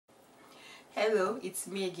Hello, it's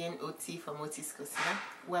me again, Oti from Oti's Cuisine.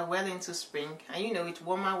 We're well into spring, and you know, with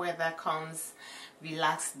warmer weather comes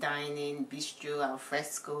relaxed dining, bistro, al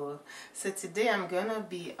fresco. So today I'm gonna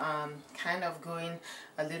be kind of going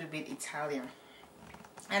a little bit Italian.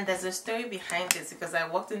 And there's a story behind this because I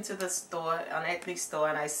walked into the store, an ethnic store,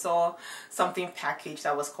 and I saw something packaged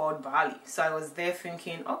that was called barley. So I was there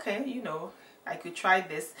thinking, okay, you know, I could try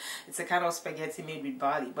this. It's a kind of spaghetti made with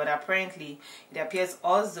barley, but apparently it appears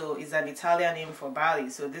Orzo is an Italian name for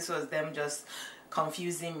barley, so this was them just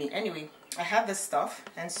confusing me. Anyway, I have this stuff,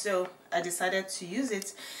 and so I decided to use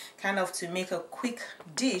it kind of to make a quick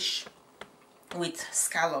dish with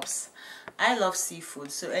scallops. I love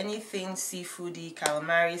seafood, so anything seafoody,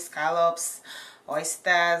 calamari, scallops,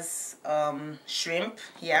 oysters, shrimp.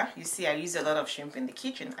 Yeah, you see I use a lot of shrimp in the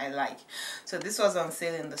kitchen. I like. So this was on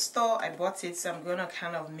sale in the store. I bought it, so I'm gonna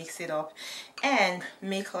kind of mix it up and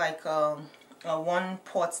make like a one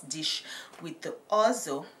pot dish with the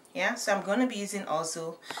orzo. Yeah, so I'm gonna be using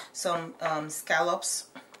also some scallops,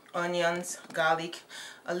 onions, garlic,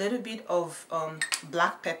 a little bit of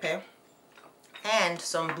black pepper, and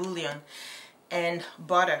some bouillon and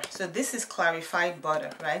butter. So this is clarified butter,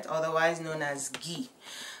 right, otherwise known as ghee,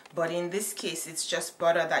 but in this case it's just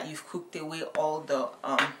butter that you've cooked away all the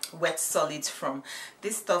wet solids from.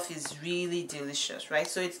 This stuff is really delicious, right?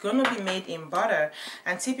 So it's going to be made in butter,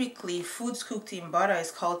 and typically foods cooked in butter is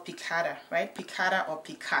called piccata, right? Piccata or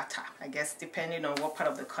piccata, I guess, depending on what part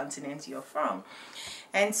of the continent you're from.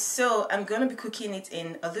 And so I'm going to be cooking it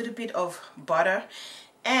in a little bit of butter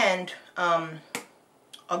and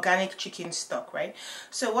organic chicken stock, right?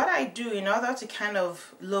 So what I do in order to kind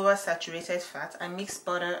of lower saturated fat, I mix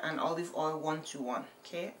butter and olive oil 1:1.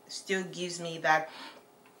 Okay, still gives me that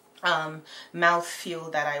mouth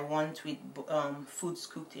feel that I want with foods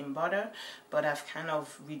cooked in butter, but I've kind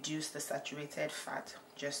of reduced the saturated fat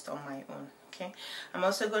just on my own. Okay, I'm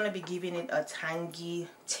also going to be giving it a tangy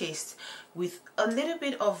taste with a little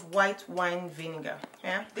bit of white wine vinegar.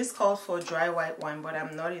 Yeah, this calls for dry white wine, but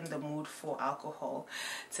I'm not in the mood for alcohol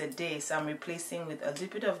today, so I'm replacing with a little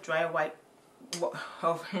bit of dry white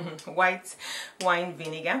wine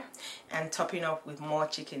vinegar and topping up with more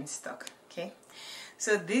chicken stock. Okay,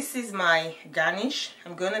 so this is my garnish.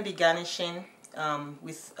 I'm going to be garnishing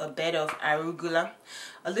with a bed of arugula,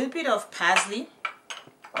 a little bit of parsley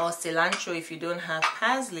or cilantro if you don't have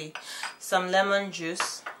parsley, some lemon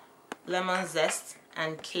juice, lemon zest,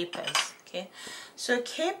 and capers. Okay, so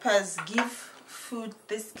capers give food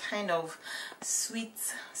this kind of sweet,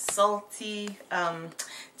 salty,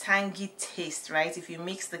 tangy taste, right? If you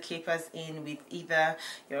mix the capers in with either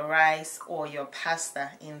your rice or your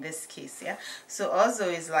pasta in this case. Yeah, so also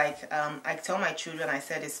is like I tell my children, I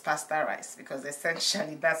said it's pasta rice, because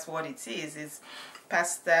essentially that's what it is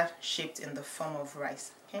pasta shaped in the form of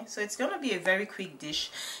rice. Okay, so it's going to be a very quick dish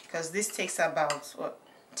because this takes about what,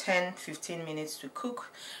 10-15 minutes to cook,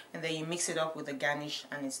 and then you mix it up with the garnish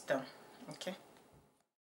and it's done. Okay.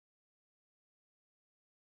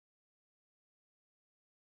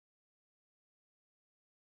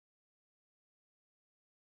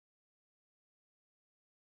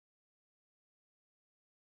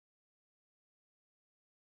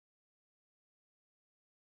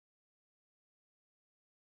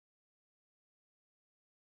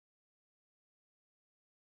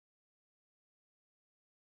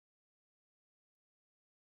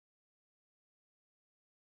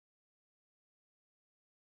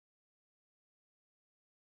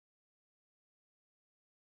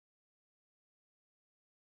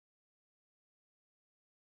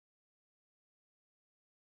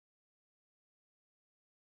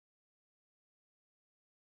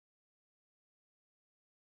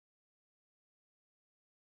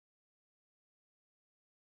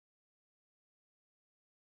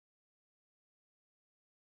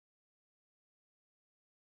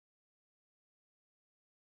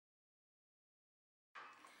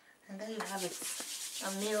 And there you have it,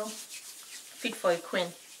 a meal fit for a queen.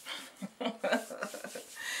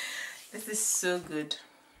 This is so good,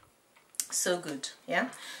 so good.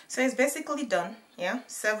 Yeah, so it's basically done. Yeah,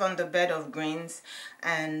 serve on the bed of greens,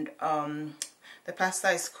 and the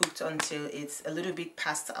pasta is cooked until it's a little bit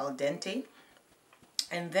past al dente,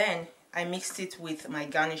 and then I mixed it with my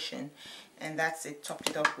garnishing, and that's it. Topped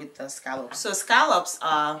it up with the scallops. So scallops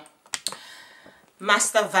are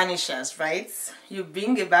master vanishers, right? You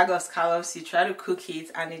bring a bag of scallops, you try to cook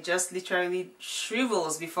it, and it just literally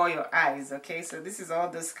shrivels before your eyes. Okay, so this is all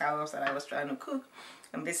the scallops that I was trying to cook,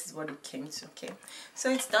 and this is what it came to. Okay,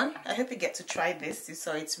 so it's done. I hope you get to try this.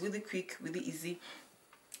 So it's really quick, really easy.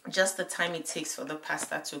 Just the time it takes for the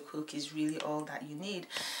pasta to cook is really all that you need.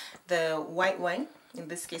 The white wine in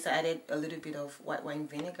this case I added a little bit of white wine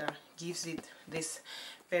vinegar. Gives it this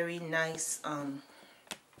very nice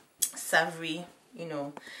savory, you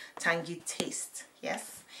know, tangy taste.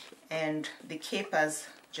 Yes, and the capers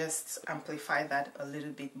just amplify that a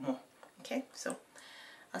little bit more. Okay, so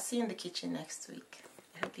I'll see you in the kitchen next week.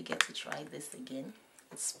 I hope you get to try this again.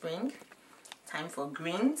 It's spring, time for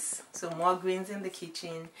greens, so more greens in the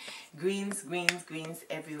kitchen. Greens, greens, greens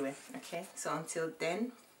everywhere. Okay, so until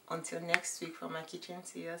then, until next week, from my kitchen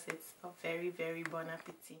to yours, it's a very, very bon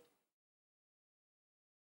appetit.